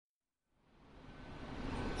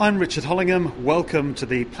I'm Richard Hollingham. Welcome to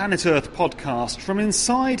the Planet Earth podcast from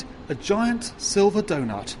inside a giant silver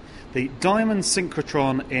donut, the Diamond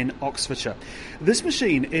Synchrotron in Oxfordshire. This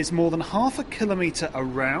machine is more than half a kilometre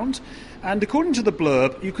around, and according to the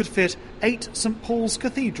blurb, you could fit 8 St Paul's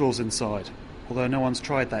cathedrals inside, although no one's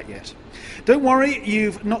tried that yet. Don't worry,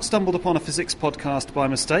 you've not stumbled upon a physics podcast by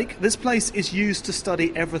mistake. This place is used to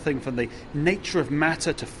study everything from the nature of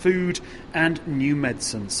matter to food and new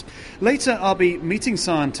medicines. Later, I'll be meeting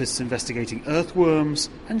scientists investigating earthworms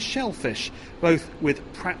and shellfish, both with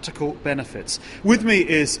practical benefits. With me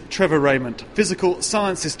is Trevor Raymond, Physical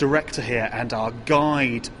Sciences Director here and our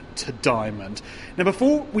guide to Diamond. Now,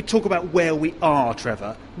 before we talk about where we are,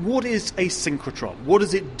 Trevor, what is a synchrotron? What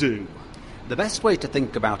does it do? The best way to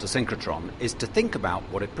think about a synchrotron is to think about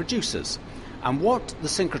what it produces. And what the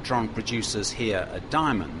synchrotron produces here at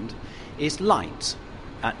Diamond is light.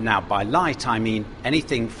 Now, by light, I mean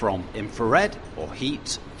anything from infrared or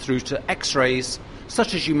heat through to X-rays,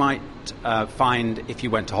 such as you might find if you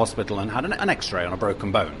went to hospital and had an X-ray on a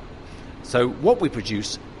broken bone. So what we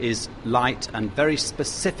produce is light, and very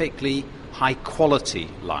specifically high-quality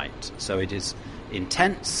light. So it is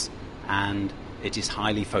intense and it is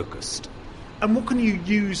highly focused. And what can you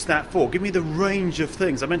use that for? Give me the range of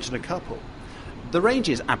things. I mentioned a couple. The range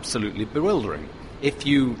is absolutely bewildering. If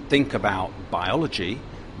you think about biology,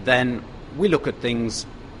 then we look at things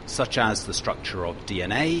such as the structure of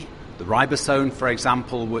DNA. The ribosome, for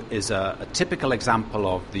example, is a typical example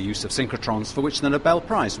of the use of synchrotrons, for which the Nobel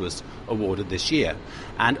Prize was awarded this year.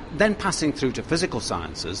 And then passing through to physical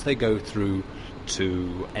sciences, they go through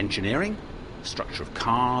to engineering, structure of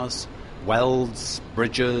cars, welds,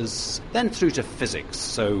 bridges, then through to physics.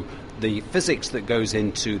 So the physics that goes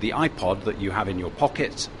into the iPod that you have in your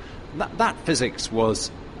pocket, that physics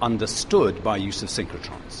was understood by use of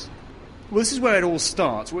synchrotrons. Well, this is where it all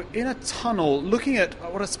starts. We're in a tunnel looking at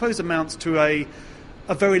what I suppose amounts to a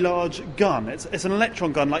very large gun. It's an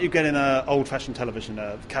electron gun like you get in an old-fashioned television,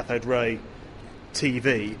 a cathode ray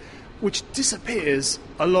TV, which disappears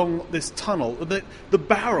along this tunnel. The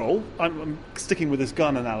barrel, I'm sticking with this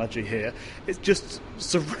gun analogy here, it's just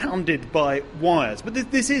surrounded by wires. But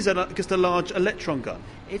this is just a large electron gun.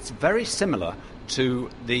 It's very similar to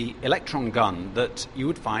the electron gun that you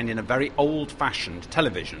would find in a very old-fashioned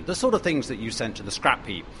television, the sort of things that you sent to the scrap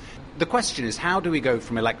heap. The question is, how do we go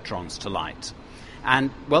from electrons to light? And,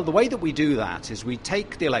 well, the way that we do that is we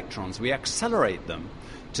take the electrons, we accelerate them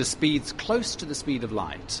to speeds close to the speed of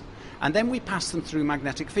light, and then we pass them through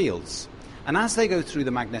magnetic fields. And as they go through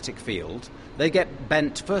the magnetic field, they get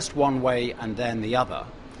bent first one way and then the other.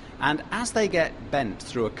 And as they get bent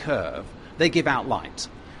through a curve, they give out light.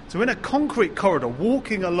 So in a concrete corridor,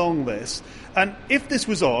 walking along this, and if this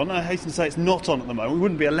was on, I hasten to say it's not on at the moment, we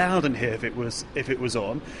wouldn't be allowed in here if it was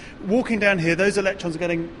on. Walking down here, those electrons are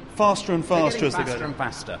getting faster and faster as they go. Faster and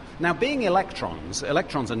faster. Now, being electrons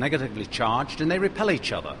are negatively charged and they repel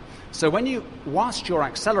each other. So whilst you're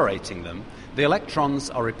accelerating them, the electrons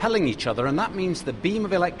are repelling each other, and that means the beam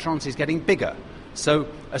of electrons is getting bigger. So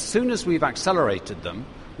as soon as we've accelerated them,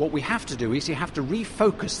 what we have to do is you have to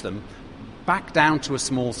refocus them back down to a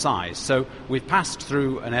small size. So we've passed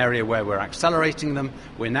through an area where we're accelerating them.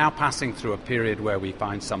 We're now passing through a period where we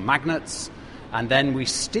find some magnets, and then we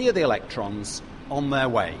steer the electrons on their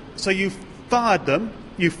way. So you've fired them,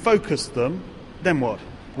 you've focused them, then what?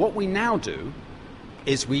 What we now do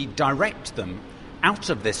is we direct them out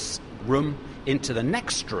of this room into the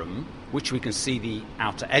next room, which we can see the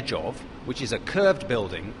outer edge of, which is a curved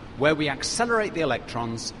building, where we accelerate the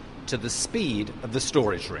electrons to the speed of the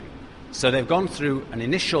storage ring. So they've gone through an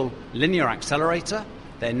initial linear accelerator.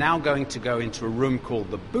 They're now going to go into a room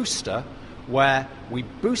called the booster, where we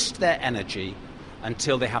boost their energy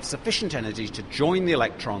until they have sufficient energy to join the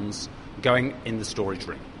electrons going in the storage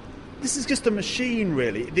ring. This is just a machine,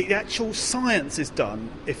 really. The actual science is done,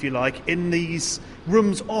 if you like, in these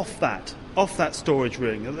rooms off that storage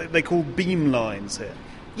ring. They call beam lines here.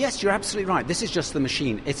 Yes, you're absolutely right. This is just the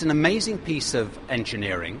machine. It's an amazing piece of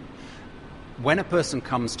engineering. When a person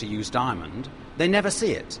comes to use Diamond, they never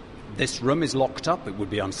see it. This room is locked up. It would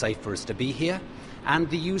be unsafe for us to be here. And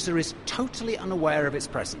the user is totally unaware of its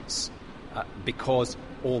presence because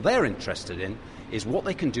all they're interested in is what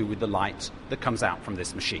they can do with the light that comes out from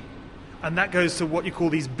this machine. And that goes to what you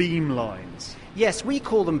call these beam lines. Yes, we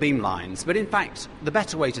call them beam lines, but in fact, the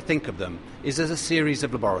better way to think of them is as a series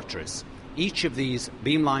of laboratories. Each of these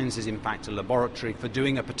beam lines is in fact a laboratory for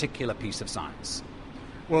doing a particular piece of science.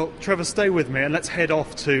 Well, Trevor, stay with me and let's head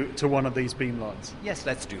off to one of these beam lines. Yes,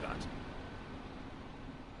 let's do that.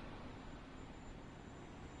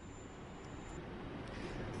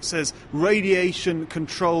 It says radiation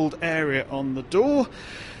controlled area on the door.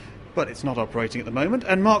 but it's not operating at the moment.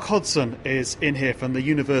 And Mark Hodson is in here from the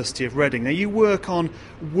University of Reading. Now, you work on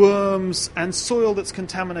worms and soil that's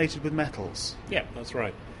contaminated with metals. Yeah, that's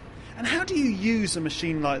right. And how do you use a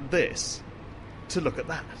machine like this to look at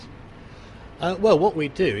that? Well, what we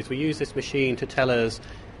do is we use this machine to tell us,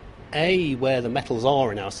 A, where the metals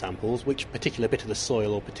are in our samples, which particular bit of the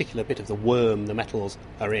soil or particular bit of the worm the metals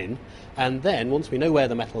are in, and then once we know where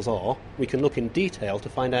the metals are, we can look in detail to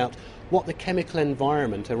find out what the chemical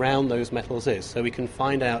environment around those metals is, so we can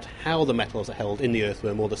find out how the metals are held in the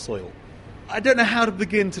earthworm or the soil. I don't know how to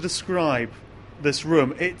begin to describe this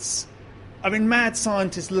room. Mad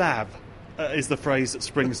scientist lab is the phrase that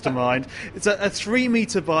springs to mind. It's a 3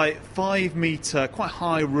 metre by 5 metre, quite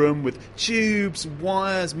high room with tubes,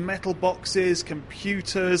 wires, metal boxes,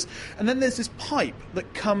 computers, and then there's this pipe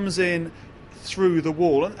that comes in through the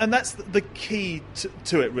wall, and that's the key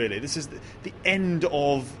to it, really. This is the end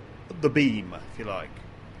of the beam, if you like.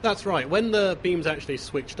 That's right. When the beam's actually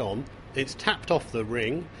switched on, it's tapped off the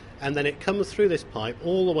ring, and then it comes through this pipe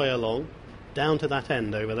all the way along, down to that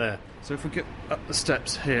end over there. So if we get up the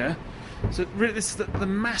steps here, so really this is the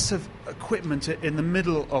massive equipment in the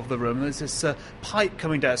middle of the room. There's this pipe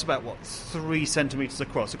coming down. It's about, 3 centimetres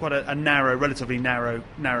across, so quite a narrow, relatively narrow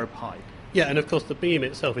pipe. Yeah, and of course the beam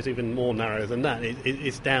itself is even more narrow than that.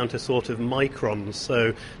 It's down to sort of microns,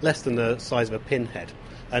 so less than the size of a pinhead.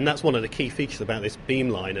 And that's one of the key features about this beam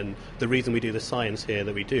line, and the reason we do the science here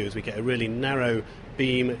that we do is we get a really narrow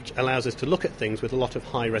beam which allows us to look at things with a lot of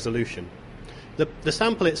high resolution. The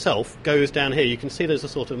sample itself goes down here. You can see there's a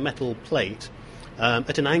sort of metal plate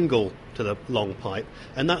at an angle to the long pipe,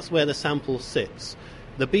 and that's where the sample sits.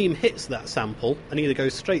 The beam hits that sample and either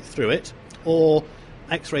goes straight through it, or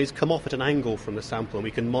X-rays come off at an angle from the sample, and we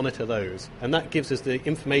can monitor those. And that gives us the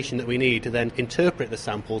information that we need to then interpret the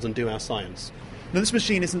samples and do our science. Now, this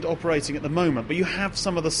machine isn't operating at the moment, but you have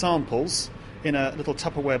some of the samples in a little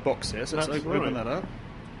Tupperware box here, so let's open that up.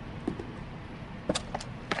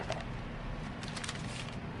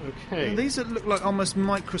 Okay. Now, these look like almost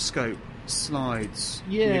microscope slides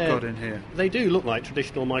Yeah, you've got in here. They do look like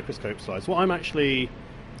traditional microscope slides. What I'm actually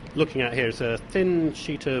looking at here is a thin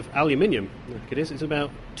sheet of aluminium. It is. It's about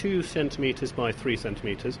 2 centimetres by 3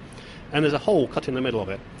 centimetres, and there's a hole cut in the middle of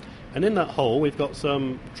it. And in that hole we've got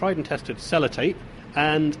some tried and tested sellotape,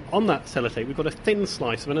 and on that sellotape we've got a thin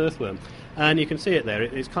slice of an earthworm. And you can see it there.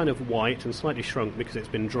 It's kind of white and slightly shrunk because it's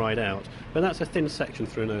been dried out, but that's a thin section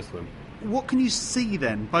through an earthworm. What can you see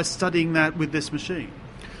then by studying that with this machine?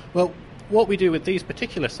 Well, what we do with these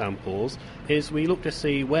particular samples is we look to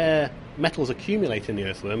see where metals accumulate in the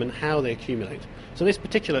earthworm and how they accumulate. So this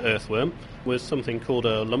particular earthworm was something called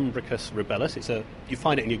a Lumbricus rubellus. You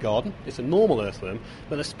find it in your garden. It's a normal earthworm,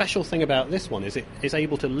 but the special thing about this one is it is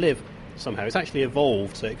able to live somehow. It's actually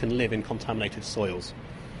evolved so it can live in contaminated soils.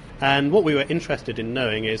 And what we were interested in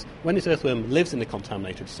knowing is, when this earthworm lives in the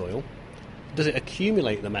contaminated soil, does it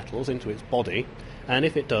accumulate the metals into its body? And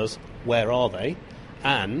if it does, where are they?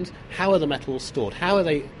 And how are the metals stored? How are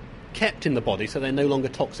they kept in the body so they're no longer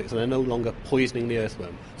toxic, so they're no longer poisoning the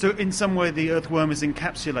earthworm? So in some way the earthworm is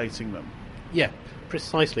encapsulating them? Yeah,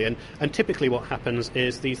 precisely. And typically what happens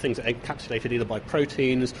is these things are encapsulated either by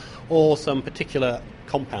proteins or some particular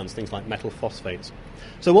compounds, things like metal phosphates.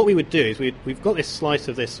 So what we would do is we've got this slice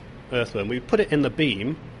of this earthworm, we'd put it in the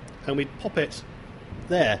beam and we'd pop it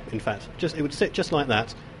there, in fact. It would sit just like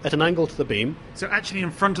that, at an angle to the beam. So actually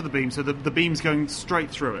in front of the beam, so the beam's going straight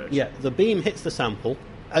through it? Yeah, the beam hits the sample,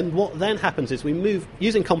 and what then happens is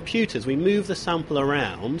using computers, we move the sample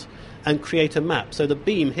around and create a map. So the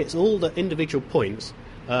beam hits all the individual points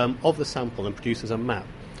of the sample and produces a map.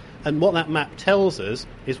 And what that map tells us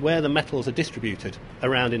is where the metals are distributed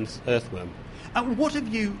around in this earthworm. And what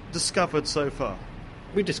have you discovered so far?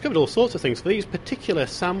 We discovered all sorts of things. For these particular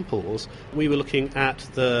samples, we were looking at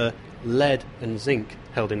the lead and zinc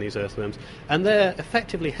held in these earthworms, and they're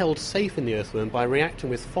effectively held safe in the earthworm by reacting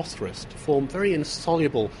with phosphorus to form very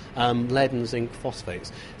insoluble lead and zinc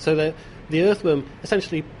phosphates. So the earthworm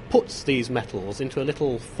essentially puts these metals into a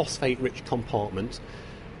little phosphate-rich compartment.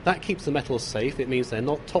 That keeps the metals safe. It means they're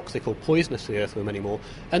not toxic or poisonous to the earthworm anymore.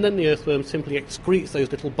 And then the earthworm simply excretes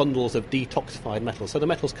those little bundles of detoxified metals. So the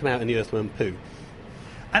metals come out in the earthworm poo.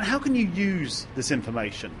 And how can you use this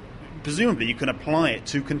information? Presumably you can apply it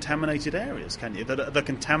to contaminated areas, can you, that are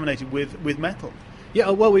contaminated with metal?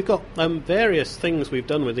 Yeah, well, we've got various things we've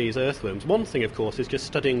done with these earthworms. One thing, of course, is just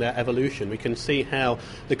studying their evolution. We can see how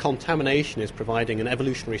the contamination is providing an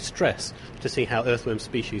evolutionary stress to see how earthworm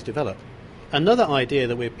species develop. Another idea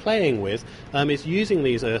that we're playing with is using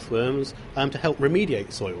these earthworms to help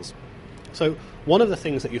remediate soils. So one of the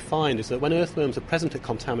things that you find is that when earthworms are present at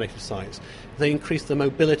contaminated sites, they increase the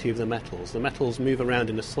mobility of the metals. The metals move around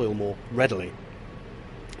in the soil more readily.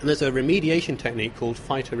 And there's a remediation technique called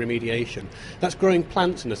phytoremediation. That's growing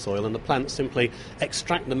plants in the soil, and the plants simply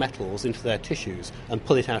extract the metals into their tissues and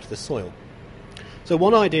pull it out of the soil. So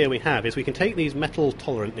one idea we have is we can take these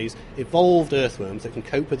metal-tolerant, these evolved earthworms that can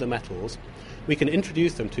cope with the metals, we can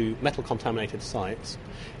introduce them to metal-contaminated sites.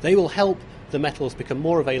 They will help the metals become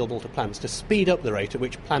more available to plants to speed up the rate at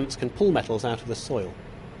which plants can pull metals out of the soil.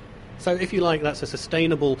 So if you like, that's a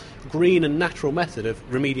sustainable, green and natural method of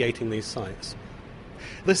remediating these sites.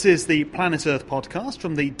 This is the Planet Earth podcast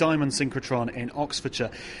from the Diamond Synchrotron in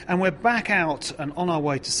Oxfordshire, and we're back out and on our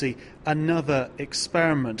way to see another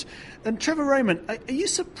experiment. And Trevor Raymond, are you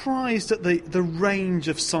surprised at the range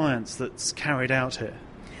of science that's carried out here?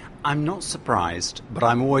 I'm not surprised, but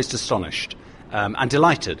I'm always astonished and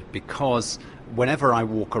delighted, because whenever I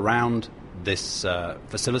walk around this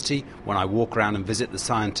facility, when I walk around and visit the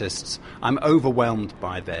scientists, I'm overwhelmed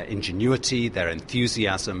by their ingenuity, their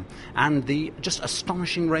enthusiasm, and the just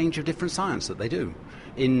astonishing range of different science that they do.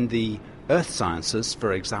 In the earth sciences,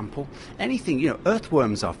 for example, anything,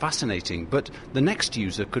 earthworms are fascinating, but the next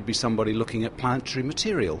user could be somebody looking at planetary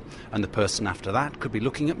material, and the person after that could be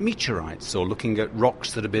looking at meteorites or looking at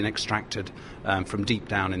rocks that have been extracted from deep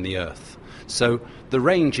down in the earth. So the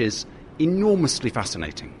range is enormously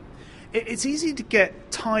fascinating. It's easy to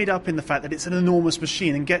get tied up in the fact that it's an enormous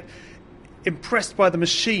machine and get impressed by the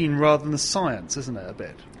machine rather than the science, isn't it, a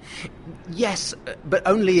bit? Yes, but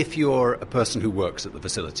only if you're a person who works at the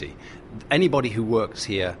facility. Anybody who works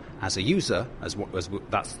here as a user, as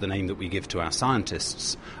that's the name that we give to our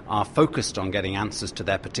scientists, are focused on getting answers to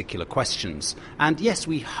their particular questions. And yes,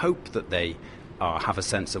 we hope that they have a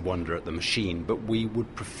sense of wonder at the machine, but we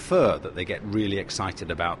would prefer that they get really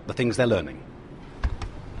excited about the things they're learning.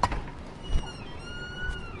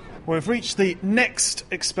 We've reached the next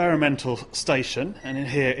experimental station, and in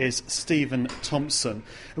here is Stephen Thompson.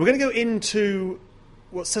 And we're going to go into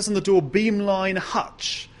what says on the door Beamline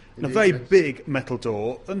Hutch, and a very big metal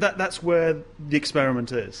door, and that's where the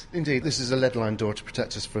experiment is. Indeed, this is a lead-lined door to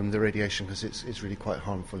protect us from the radiation, because it's really quite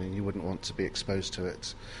harmful and you wouldn't want to be exposed to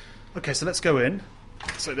it. Okay, so let's go in.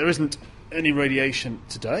 So there isn't any radiation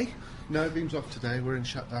today. No, beam's off today, we're in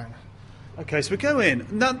shutdown. Okay, so we go in.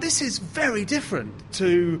 Now, this is very different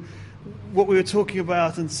to what we were talking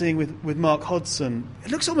about and seeing with Mark Hodson.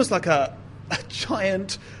 It looks almost like a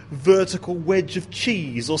giant vertical wedge of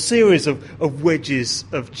cheese, or series of wedges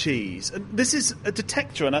of cheese. And this is a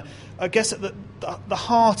detector, and I guess at the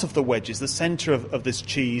heart of the wedges, the centre of this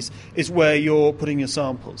cheese, is where you're putting your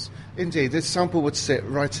samples. Indeed, this sample would sit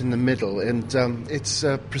right in the middle, and it's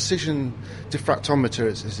a precision diffractometer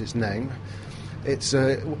is its name. It's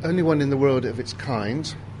only one in the world of its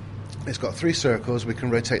kind. It's got 3 circles. We can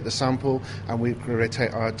rotate the sample and we can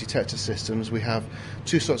rotate our detector systems. We have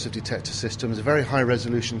 2 sorts of detector systems, a very high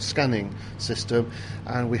resolution scanning system,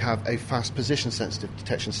 and we have a fast position sensitive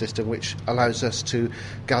detection system which allows us to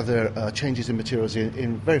gather changes in materials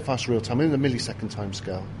in very fast real time, in the millisecond time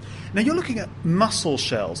scale. Now you're looking at mussel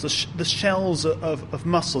shells, the shells of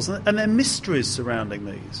mussels, and there are mysteries surrounding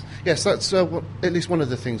these. Yes, that's at least one of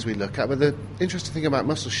the things we look at. But the interesting thing about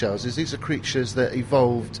mussel shells is these are creatures that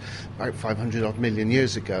evolved about 500 odd million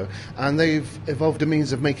years ago, and they've evolved a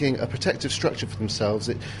means of making a protective structure for themselves.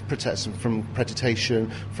 It protects them from predation,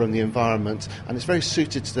 from the environment, and it's very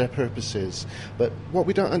suited to their purposes. But what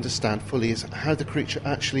we don't understand fully is how the creature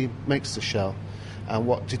actually makes the shell, and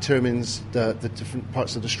what determines the different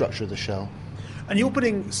parts of the structure of the shell. And you're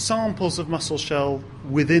putting samples of mussel shell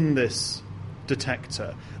within this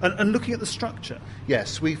detector and looking at the structure.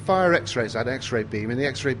 Yes, we fire X-rays at an X-ray beam, and the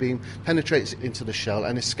X-ray beam penetrates into the shell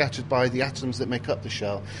and is scattered by the atoms that make up the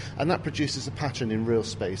shell, and that produces a pattern in real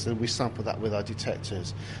space, and we sample that with our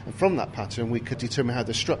detectors. And from that pattern we could determine how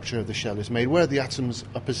the structure of the shell is made, where the atoms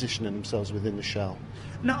are positioning themselves within the shell.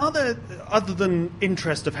 Now, other than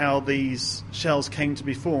interest of how these shells came to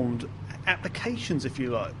be formed, applications, if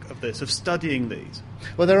you like, of this, of studying these?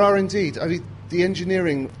 Well, there are indeed. I mean, the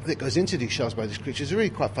engineering that goes into these shells by these creatures is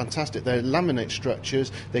really quite fantastic. They're laminate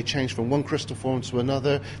structures, they change from one crystal form to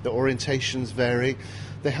another, the orientations vary.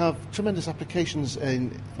 They have tremendous applications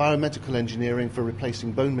in biomedical engineering for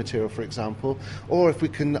replacing bone material, for example, or if we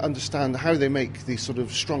can understand how they make these sort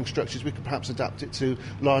of strong structures, we could perhaps adapt it to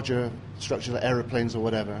larger structures like aeroplanes or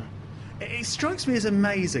whatever. It strikes me as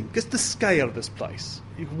amazing, because the scale of this place.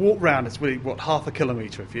 You can walk round, it's really, half a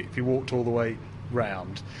kilometre if you walked all the way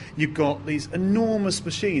round. You've got these enormous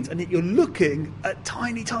machines, and yet you're looking at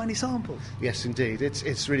tiny, tiny samples. Yes, indeed.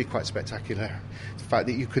 It's really quite spectacular. The fact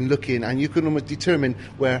that you can look in and you can almost determine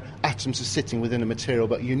where atoms are sitting within a material,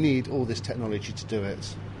 but you need all this technology to do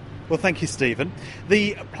it. Well, thank you, Stephen.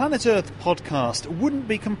 The Planet Earth podcast wouldn't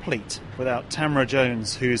be complete without Tamara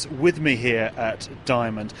Jones, who's with me here at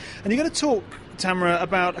Diamond. And you're going to talk, Tamara,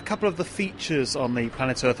 about a couple of the features on the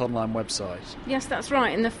Planet Earth online website. Yes, that's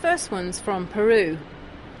right. And the first one's from Peru.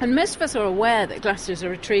 And most of us are aware that glaciers are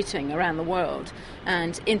retreating around the world.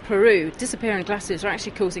 And in Peru, disappearing glaciers are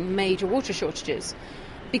actually causing major water shortages,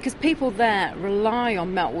 because people there rely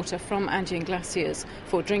on meltwater from Andean glaciers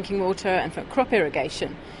for drinking water and for crop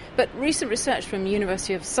irrigation. But recent research from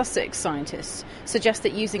University of Sussex scientists suggests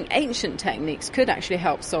that using ancient techniques could actually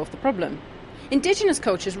help solve the problem. Indigenous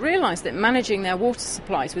cultures realised that managing their water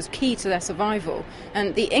supplies was key to their survival.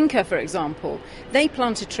 And the Inca, for example, they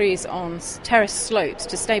planted trees on terraced slopes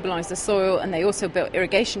to stabilise the soil, and they also built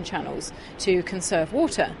irrigation channels to conserve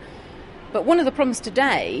water. But one of the problems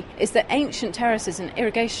today is that ancient terraces and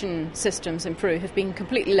irrigation systems in Peru have been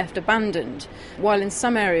completely left abandoned, while in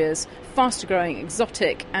some areas faster-growing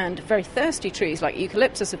exotic and very thirsty trees like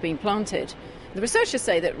eucalyptus have been planted. The researchers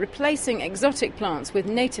say that replacing exotic plants with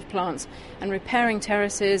native plants and repairing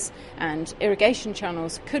terraces and irrigation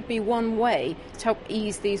channels could be one way to help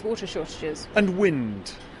ease these water shortages. And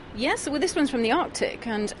wind. Yes, well, this one's from the Arctic,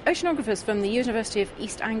 and oceanographers from the University of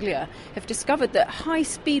East Anglia have discovered that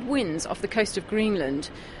high-speed winds off the coast of Greenland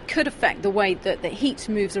could affect the way that the heat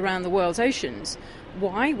moves around the world's oceans.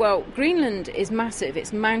 Why? Well, Greenland is massive,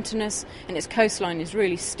 it's mountainous, and its coastline is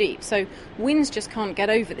really steep, so winds just can't get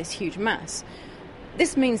over this huge mass.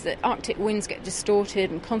 This means that Arctic winds get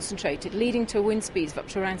distorted and concentrated, leading to wind speeds of up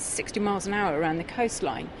to around 60 miles an hour around the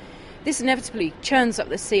coastline. This inevitably churns up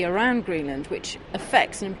the sea around Greenland, which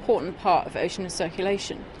affects an important part of ocean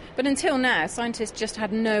circulation. But until now, scientists just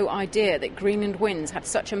had no idea that Greenland winds had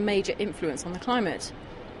such a major influence on the climate.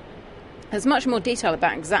 There's much more detail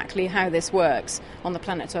about exactly how this works on the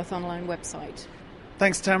Planet Earth Online website.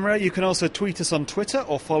 Thanks, Tamara. You can also tweet us on Twitter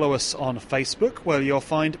or follow us on Facebook, where you'll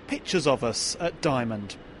find pictures of us at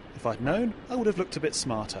Diamond. If I'd known, I would have looked a bit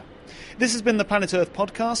smarter. This has been the Planet Earth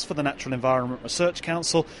podcast for the Natural Environment Research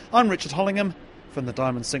Council. I'm Richard Hollingham from the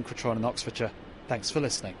Diamond Synchrotron in Oxfordshire. Thanks for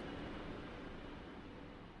listening.